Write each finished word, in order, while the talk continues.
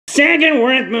Second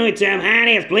worst movie Tom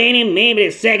Hardy has played in, maybe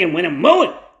the second winner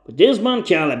movie. But this one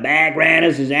called The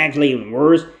Bikeriders is actually even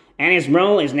worse, and his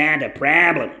role is not the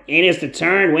problem. It is the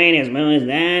third way this movie is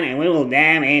done, and we will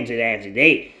dive into that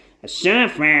today. A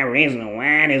surefire reason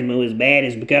why this movie is bad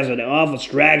is because of the awful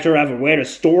structure of it, where the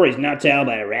story is not told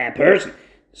by the right person.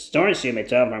 The story should be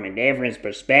told from a different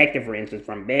perspective, for instance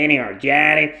from Benny or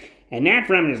Johnny, and not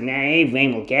from this naive,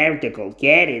 female character called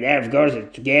Katie that of course is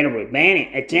together with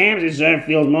Benny. At times it sort of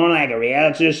feels more like a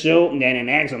reality show than an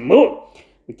action movie.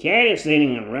 The cat is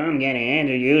sitting in a room getting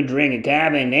interviewed, drinking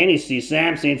coffee, and then you see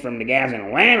something from the guys in the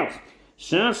flannels.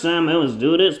 Sure, some movies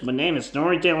do this, but then the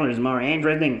storyteller is more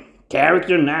interesting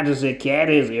character. Not to say cat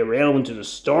is irrelevant to the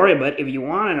story, but if you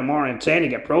wanted a more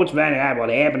authentic approach finding out what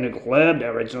happened to the club, the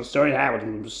original story, how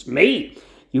it was made,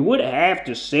 you would have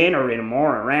to center it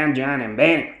more around John and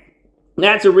Benny.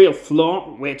 That's a real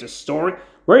flaw with the story,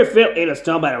 where you feel it is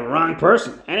told by the wrong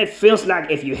person, and it feels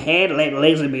like if you had let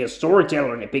Leslie be a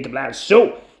storyteller in the Pick Up Line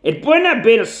show, it would not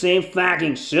be the same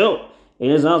fucking show.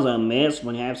 It is also a mess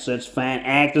when you have such fine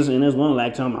actors in this one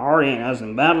like Tom Hardy and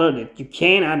Austin Butler that you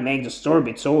cannot make the story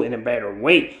be told in a better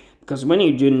way. Because when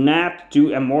you do not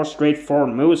do a more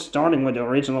straightforward move, starting with the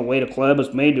original way the club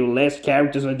was made, do less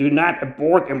characters, and do not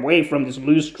abort away from this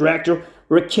loose structure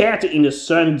where Kathy in the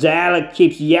Sun dialect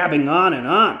keeps yapping on and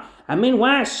on. I mean,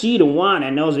 why is she the one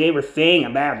that knows everything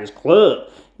about this club?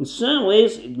 In some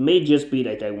ways, it may just be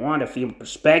that they want a film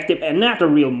perspective and not a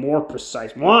real more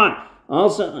precise one.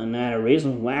 Also, another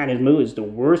reason why this movie is the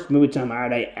worst movie Tom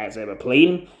Hardy has ever played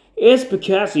in is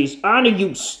because he's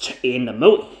underused in the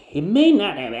movie. He may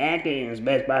not have acted in his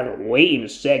best possible way in the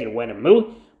second winner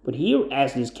movie, but here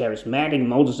as this charismatic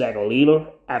motorcycle leader,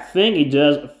 I think he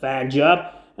does a fine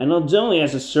job, and not only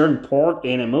has a certain part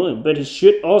in the movie, but he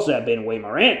should also have been way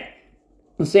more in.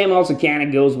 The same also kind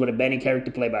of goes with the Benny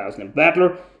character played by Austin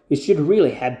Butler. It should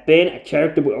really have been a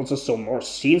character we also saw more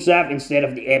scenes of instead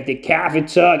of the empty coffee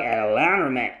talk at a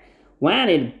laundromat. Why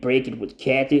did he break it with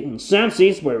Kathy in some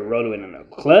scenes where he rode in a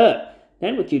club?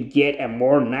 Then we could get a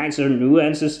more nicer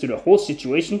nuances to the whole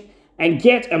situation and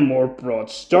get a more broad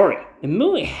story. The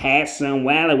movie has some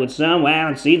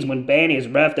violent scenes when Benny is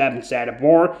roughed up inside a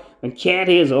bar, when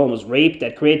Kathy is almost raped,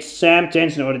 that creates some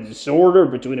tension or disorder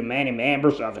between the many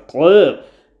members of the club.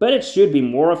 But it should be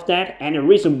more of that, and the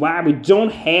reason why we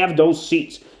don't have those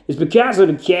scenes is because of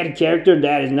the Kathy character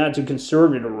that is not too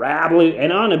concerned with the rivalry,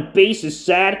 and on the basis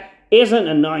side isn't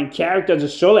an annoying character that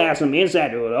show has some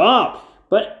insight to it all.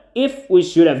 But if we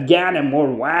should have gotten a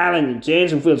more violent and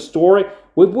tension-filled story,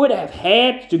 we would have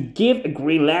had to give a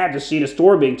green light to see the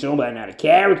story being told by another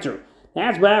character.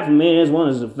 That's why for me this one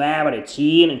is a 5 out of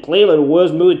 10, and clearly the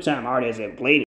worst movie Tom Hardy has ever played.